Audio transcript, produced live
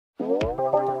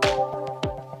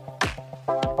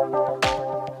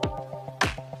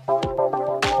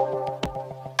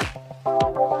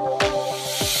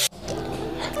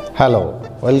Hello,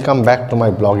 welcome back to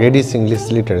my blog Edis English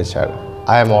Literature.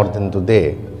 I am Ardhendu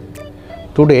De.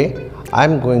 Today I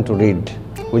am going to read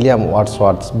William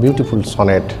Wordsworth's beautiful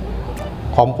sonnet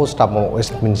Composed Upon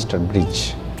Westminster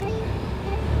Bridge.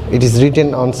 It is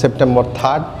written on September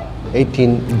 3rd,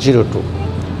 1802.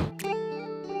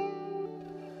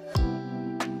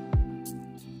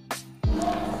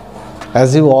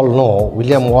 As you all know,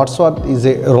 William Wordsworth is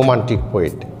a romantic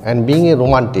poet, and being a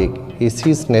romantic, he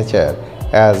sees nature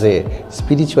as a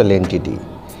spiritual entity.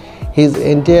 His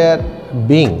entire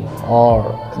being, or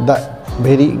the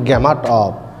very gamut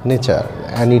of nature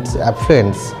and its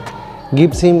affluence,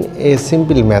 gives him a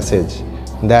simple message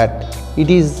that it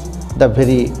is the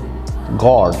very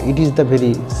God, it is the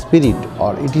very spirit,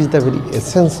 or it is the very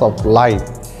essence of life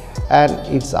and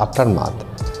its aftermath.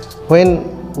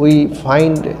 When we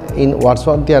find in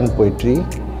Wordsworthian poetry,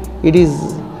 it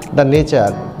is the nature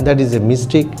that is a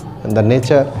mystic, and the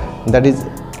nature that is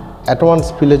at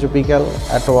once philosophical,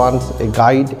 at once a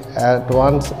guide, at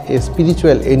once a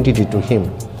spiritual entity to him.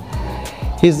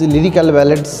 His lyrical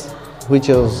ballads, which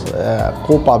was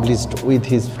co-published with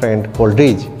his friend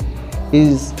Coleridge,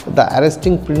 is the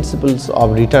arresting principles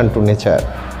of return to nature,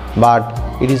 but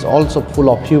it is also full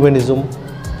of humanism,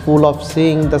 full of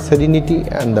seeing the serenity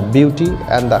and the beauty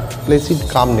and the placid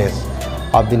calmness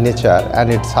of the nature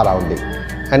and its surrounding.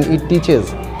 And it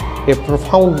teaches a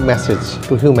profound message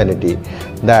to humanity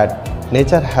that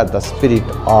nature has the spirit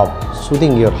of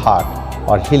soothing your heart,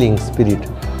 or healing spirit,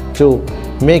 to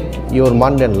make your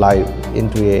mundane life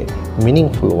into a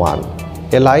meaningful one,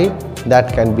 a life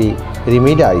that can be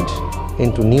remedied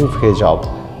into new phase of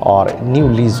or new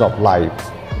lease of life.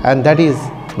 And that is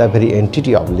the very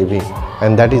entity of living,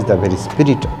 and that is the very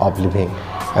spirit of living,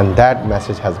 and that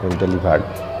message has been delivered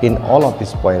in all of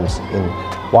his poems in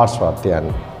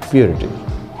Wordsworthian purity.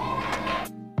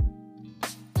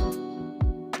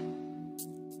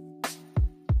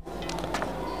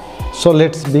 So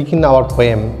let's begin our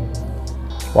poem,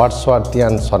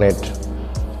 Wordsworthian sonnet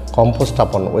Composed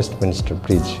Upon Westminster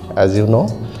Bridge. As you know,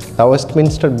 the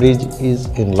Westminster Bridge is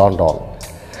in London.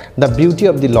 The beauty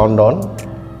of the London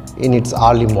in its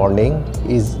early morning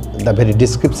is the very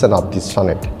description of this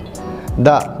sonnet.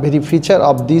 The very feature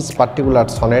of this particular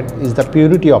sonnet is the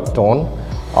purity of tone,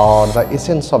 or the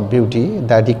essence of beauty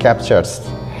that he captures.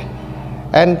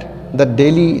 And the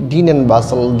daily din and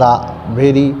bustle, the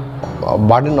very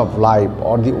burden of life,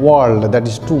 or the world that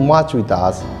is too much with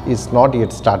us, is not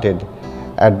yet started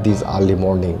at this early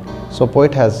morning. So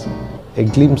poet has a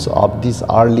glimpse of this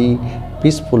early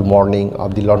peaceful morning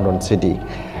of the London city,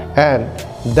 and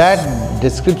that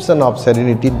description of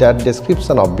serenity, that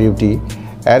description of beauty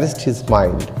arrests his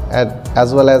mind, and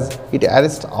as well as it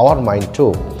arrests our mind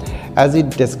too, as it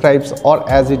describes or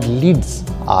as it leads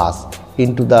us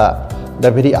into the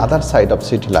very other side of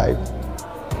city life.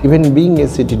 Even being a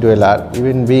city dweller,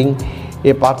 even being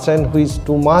a person who is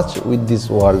too much with this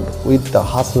world, with the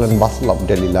hustle and bustle of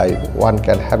daily life, one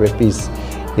can have a peace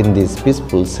in this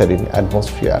peaceful, serene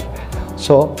atmosphere.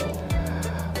 So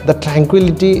the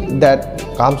tranquility that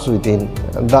comes within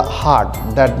the heart,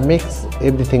 that makes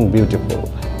everything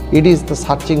beautiful. It is the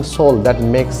searching soul that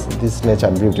makes this nature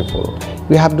beautiful.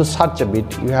 You have to search a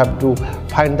bit, you have to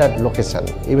find that location.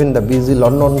 Even the busy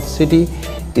London city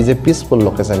is a peaceful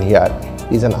location here,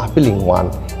 is an appealing one,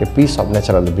 a piece of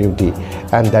natural beauty,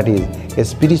 and that is a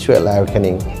spiritual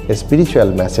awakening, a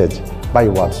spiritual message by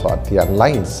Wordsworthian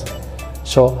lines.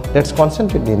 So let's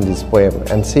concentrate in this poem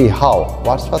and see how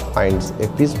Wordsworth finds a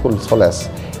peaceful solace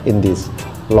in this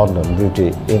London beauty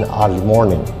in early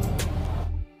morning.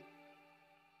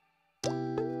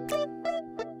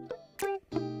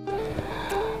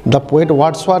 The poet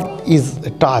Wordsworth is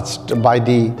touched by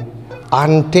the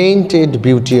untainted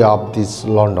beauty of this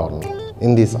London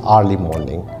in this early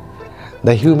morning.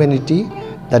 The humanity,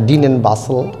 the din and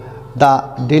bustle, the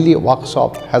daily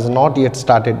workshop has not yet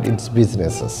started its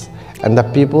businesses, and the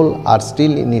people are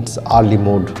still in its early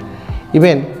mood.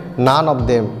 Even none of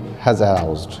them has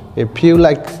aroused. A few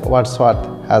like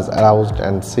Wordsworth has aroused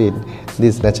and seen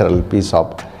this natural piece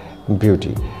of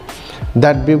beauty.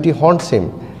 That beauty haunts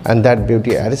him, and that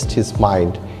beauty arrests his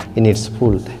mind in its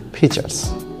full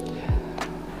features.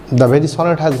 The very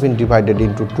sonnet has been divided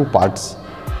into two parts,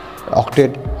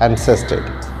 octave and sestet.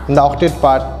 In the octave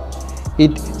part,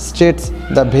 it states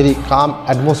the very calm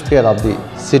atmosphere of the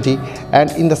city, and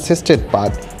in the sestet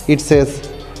part, it says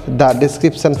the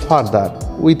description further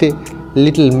with a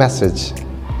little message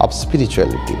of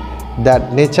spirituality,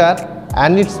 that nature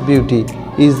and its beauty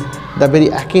is the very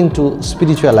akin to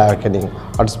spiritual awakening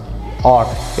or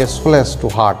a solace to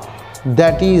heart,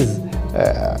 that is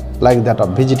like that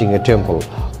of visiting a temple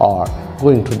or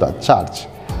going to the church.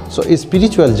 So a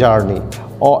spiritual journey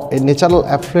or a natural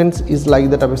affluence is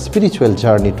like that of a spiritual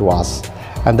journey to us,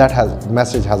 and that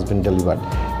message has been delivered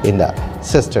in the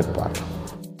SESTET part.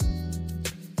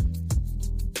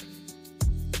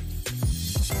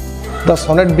 The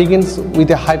sonnet begins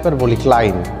with a hyperbolic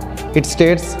line. It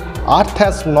states, "Earth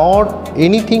has not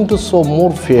anything to show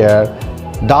more fair,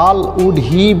 dull would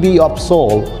he be of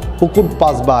soul who could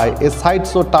pass by, a sight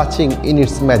so touching in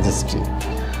its majesty."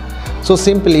 So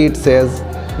simply it says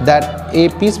that a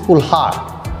peaceful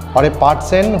heart or a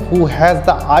person who has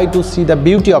the eye to see the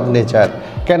beauty of nature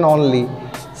can only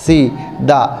see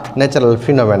the natural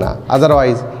phenomena.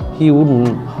 Otherwise, he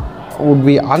would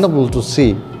be unable to see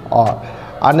or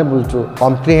unable to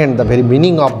comprehend the very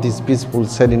meaning of this peaceful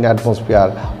serene atmosphere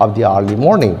of the early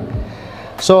morning.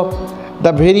 So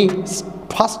the very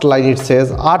first line, it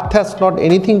says, "Earth has not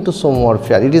anything to show more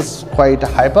fair." It is quite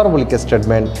a hyperbolic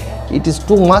statement. It is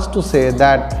too much to say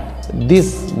that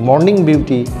this morning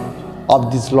beauty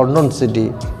of this London city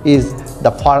is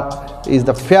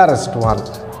the fairest one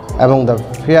among the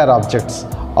fair objects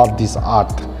of this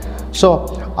earth. So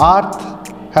earth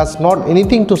has not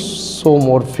anything to show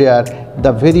more fair.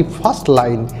 The very first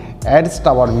line adds to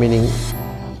our meaning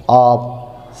of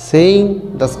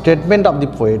saying the statement of the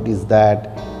poet is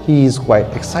that he is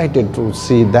quite excited to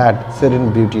see that serene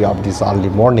beauty of this early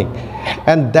morning,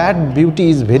 and that beauty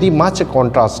is very much a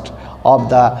contrast of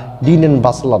the din and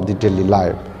bustle of the daily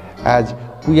life, as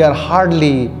we are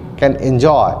hardly can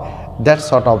enjoy that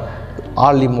sort of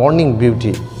early morning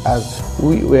beauty, as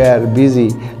we were busy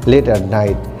late at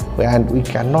night and we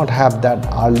cannot have that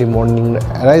early morning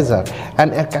riser,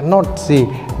 and I cannot see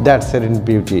that serene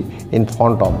beauty in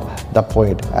front of the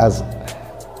poet, as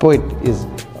poet is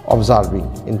observing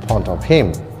in front of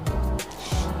him.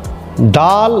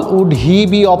 Dull would he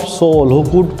be of soul who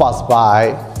could pass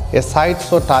by, a sight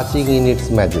so touching in its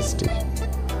majesty.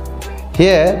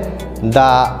 Here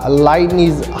the line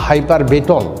is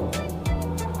hyperbaton.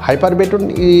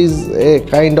 Hyperbaton is a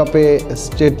kind of a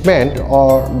statement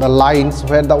or the lines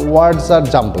where the words are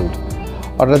jumbled,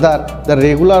 or rather the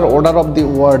regular order of the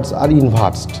words are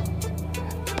inversed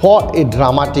for a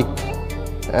dramatic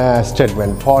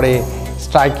statement, for a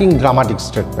striking dramatic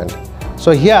statement.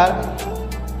 So here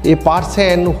a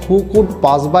person who could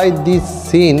pass by this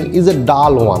scene is a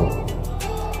dull one,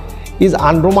 is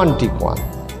unromantic one,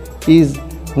 is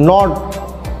not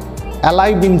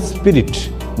alive in spirit.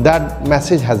 That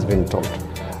message has been told.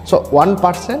 So one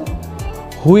person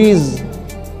who is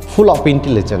full of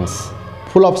intelligence,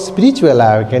 full of spiritual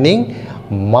awakening,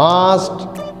 must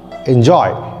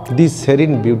enjoy this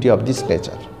serene beauty of this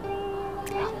nature.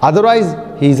 Otherwise,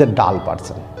 he is a dull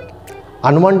person,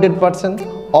 unwanted person,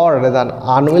 or rather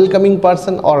unwelcoming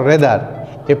person, or rather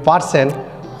a person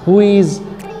who is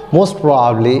most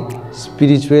probably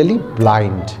spiritually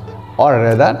blind, or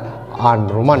rather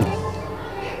unromantic.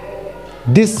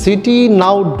 This city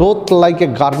now doth like a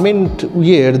garment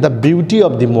wear the beauty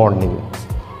of the morning.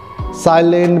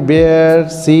 Silent, bare,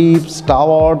 ships,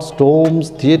 towers,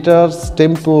 domes, theatres,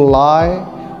 temple lie,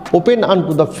 open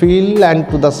unto the field and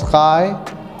to the sky,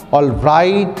 all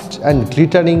bright and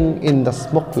glittering in the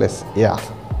smokeless air.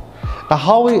 Now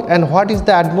how and what is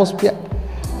the atmosphere?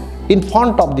 In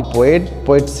front of the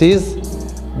poet sees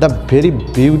the very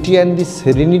beauty and the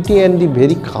serenity and the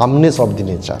very calmness of the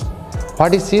nature.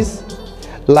 What is this?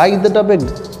 Like that of a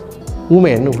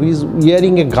woman who is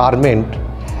wearing a garment,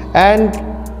 and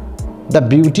the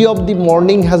beauty of the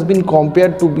morning has been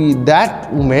compared to be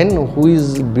that woman who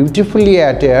is beautifully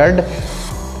attired,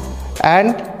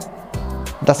 and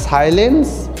the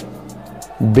silence,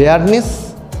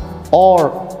 bareness, or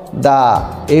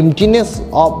the emptiness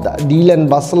of the deal and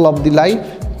bustle of the life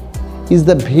is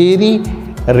the very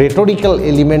rhetorical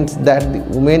elements that the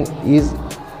woman is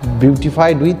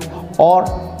beautified with, or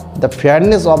the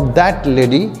fairness of that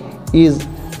lady is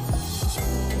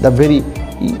the very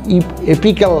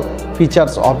epical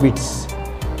features of its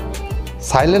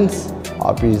silence,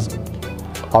 of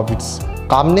its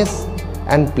calmness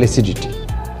and placidity.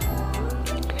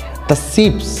 The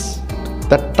ships,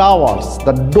 the towers,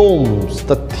 the domes,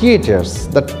 the theatres,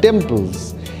 the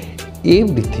temples,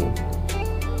 everything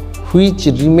which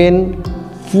remain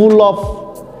full of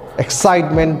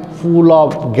excitement, full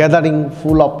of gathering,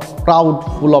 full of crowd,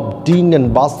 full of din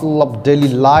and bustle of daily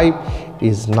life,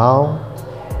 is now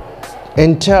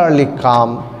entirely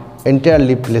calm,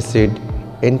 entirely placid,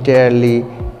 entirely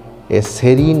a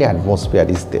serene atmosphere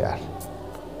is there,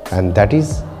 and that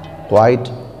is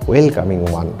quite welcoming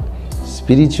one.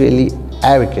 spiritually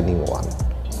awakening one,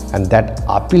 and that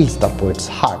appeals the poet's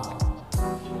heart.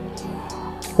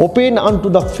 Open unto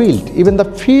the field, even the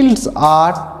fields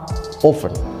are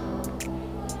open.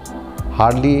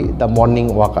 Hardly the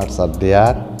morning walkers are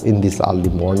there in this early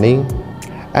morning,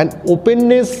 and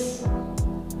openness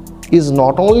is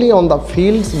not only on the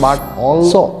fields but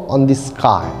also on the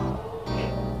sky.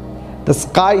 The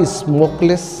sky is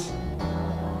smokeless,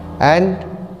 and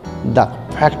the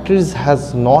factories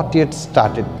has not yet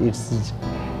started its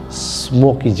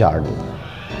smoky journey.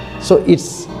 So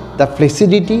it's the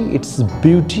flaccidity, its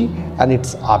beauty and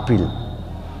its appeal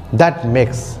that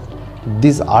makes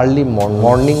this early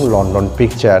morning London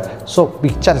picture so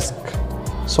picturesque,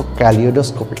 so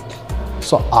kaleidoscopic,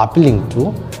 so appealing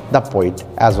to the poet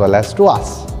as well as to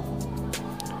us.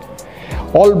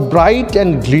 All bright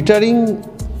and glittering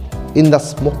in the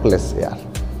smokeless air.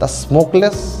 The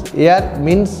smokeless air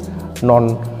means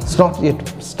it's not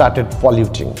yet started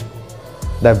polluting.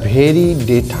 The very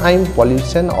daytime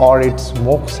pollution or its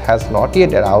smokes has not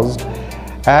yet aroused,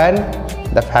 and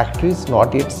the factories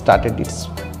not yet started its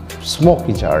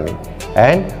smoky journey,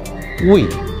 and we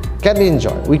can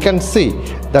enjoy, we can see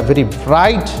the very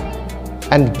bright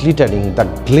and glittering, the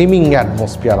gleaming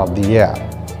atmosphere of the air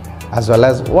as well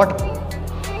as water.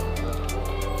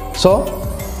 So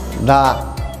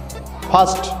the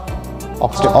first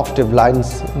octave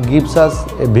lines gives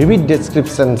us a vivid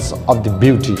descriptions of the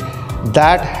beauty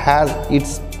that has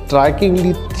its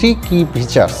strikingly three key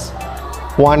features.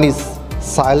 One is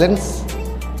silence,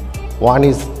 one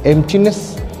is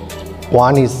emptiness,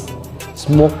 one is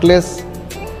smokeless,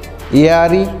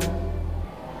 airy,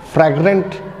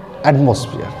 fragrant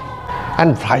atmosphere,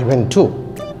 and vibrant too.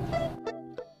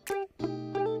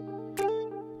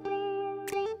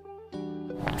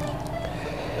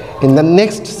 In the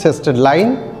next SESTET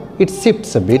line, it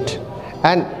shifts a bit,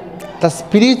 and the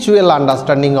spiritual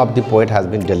understanding of the poet has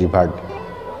been delivered,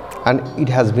 and it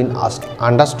has been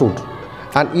understood,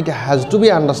 and it has to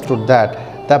be understood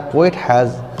that the poet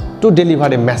has to deliver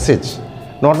a message,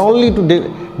 not only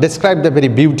to describe the very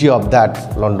beauty of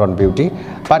that London beauty,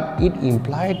 but it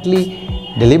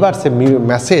impliedly delivers a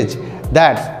message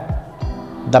that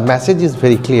the message is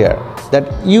very clear,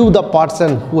 that you, the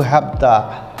person who have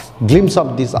the glimpse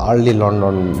of this early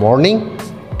London morning,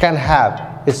 can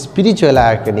have a spiritual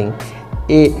awakening,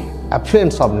 a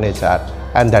affluence of nature,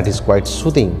 and that is quite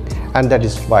soothing, and that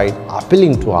is quite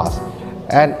appealing to us,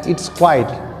 and it's quite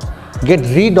get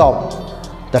rid of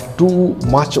the too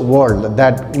much world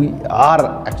that we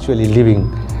are actually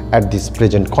living at these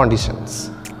present conditions.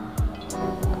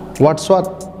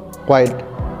 Wordsworth quite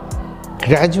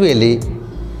gradually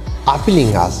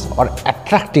appealing us or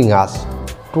attracting us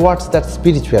towards that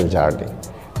spiritual journey,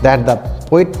 that the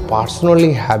poet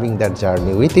personally having that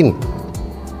journey within.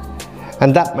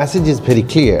 And that message is very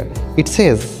clear. It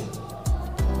says,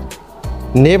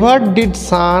 "Never did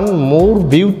sun more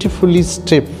beautifully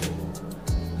strip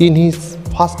in his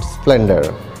first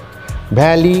splendor,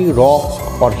 valley,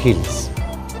 rock or hills."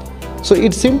 So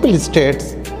it simply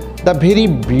states the very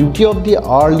beauty of the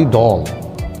early dawn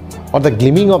or the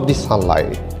gleaming of the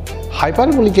sunlight.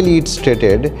 Hyperbolically it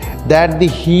stated that the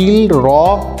hill,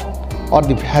 rock or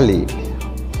the valley,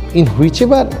 in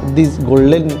whichever this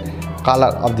golden color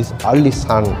of this early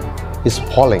sun is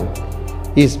falling,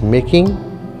 is making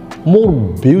more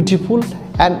beautiful,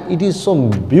 and it is so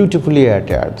beautifully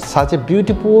attired. Such a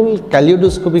beautiful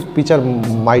kaleidoscopic picture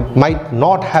might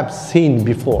not have seen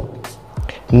before.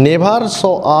 Never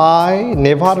saw I,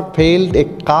 never felt a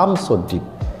calm so deep.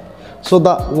 So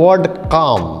the word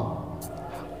calm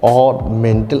or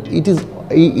mental,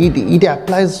 it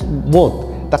applies both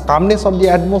the calmness of the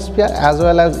atmosphere as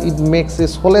well as it makes a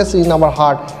solace in our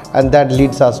heart, and that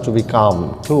leads us to be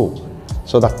calm too.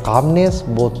 So the calmness,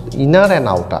 both inner and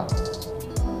outer,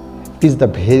 is the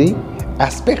very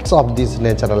aspects of this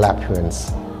natural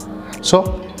affluence.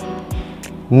 So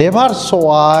never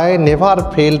saw I, never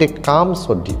felt a calm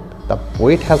so deep. The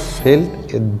poet has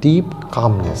felt a deep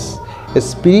calmness, a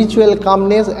spiritual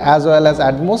calmness as well as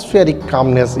atmospheric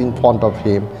calmness in front of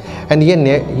him, and he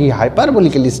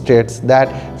hyperbolically states that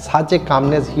such a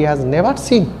calmness he has never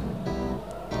seen.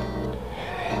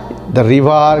 The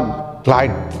river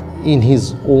glides in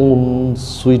his own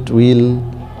sweet will.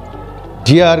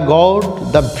 Dear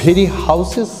God, the very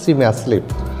houses seem asleep,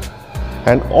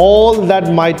 and all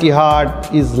that mighty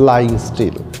heart is lying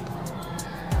still.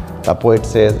 The poet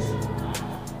says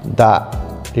the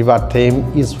river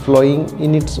Thames is flowing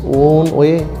in its own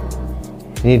way,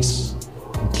 in its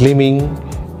gleaming,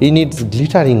 in its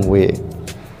glittering way,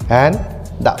 and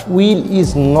the wheel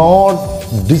is not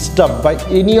disturbed by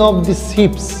any of the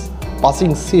ships,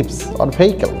 passing ships or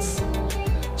vehicles.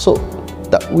 So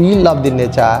the will of the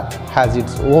nature has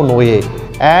its own way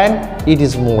and it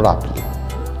is more appealing.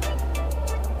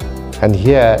 And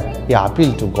here he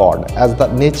appealed to God. As the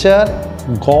nature,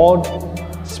 God,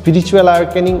 spiritual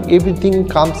awakening, everything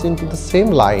comes into the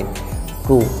same line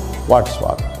to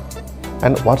Wordsworth.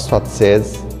 And Wordsworth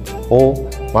says, "Oh,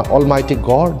 my Almighty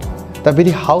God, the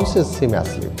very houses seem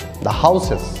asleep. The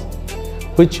houses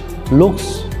which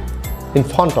looks in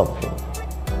front of him,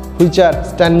 which are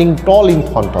standing tall in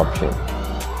front of him,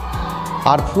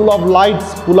 are full of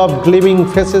lights, full of gleaming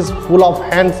faces, full of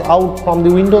hands out from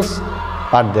the windows,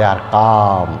 but they are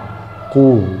calm,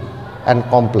 cool, and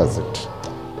complacent."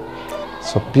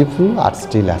 So people are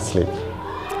still asleep.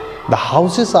 The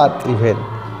houses are even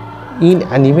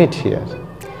inanimate here.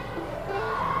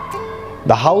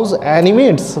 The house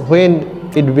animates when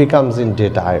it becomes in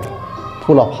daytime,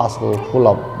 full of hustle, full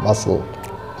of bustle,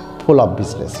 full of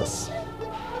businesses.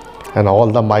 And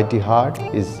all the mighty heart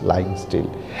is lying still.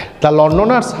 The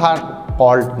Londoners are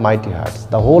called mighty hearts.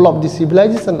 The whole of the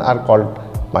civilization are called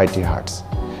mighty hearts.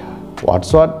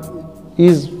 Wordsworth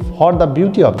is for the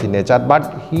beauty of the nature,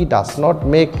 but he does not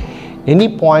make any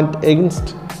point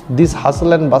against this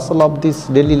hustle and bustle of this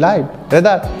daily life.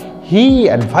 Rather, he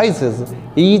advises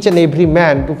each and every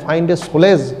man to find a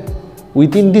solace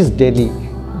within these daily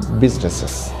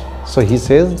businesses. So he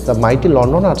says the mighty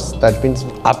Londoners, that means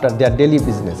after their daily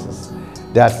businesses,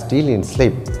 they are still in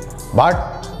sleep. But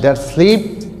their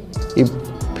sleep, if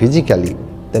physically,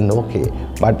 then okay.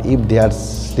 But if they are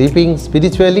sleeping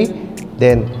spiritually,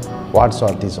 then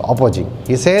Wordsworth is opposing.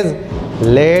 He says,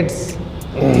 let's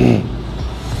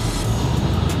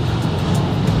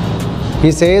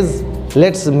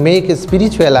make a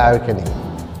spiritual awakening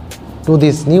to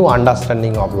this new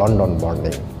understanding of London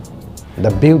burning. The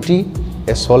beauty,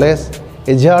 a solace,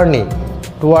 a journey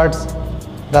towards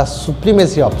the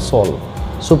supremacy of soul,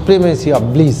 supremacy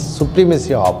of bliss,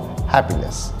 supremacy of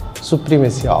happiness,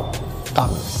 supremacy of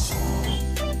calmness.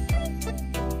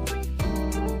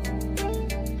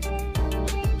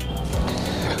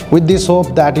 With this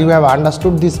hope that you have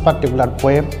understood this particular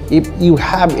poem. If you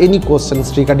have any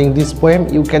questions regarding this poem,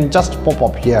 you can just pop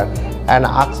up here and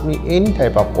ask me any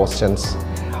type of questions.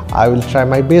 I will try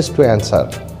my best to answer.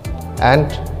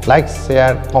 And like,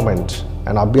 share, comment,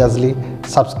 and obviously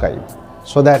subscribe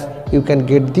so that you can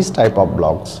get this type of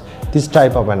blogs, this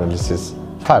type of analysis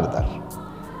further.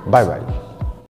 Bye bye.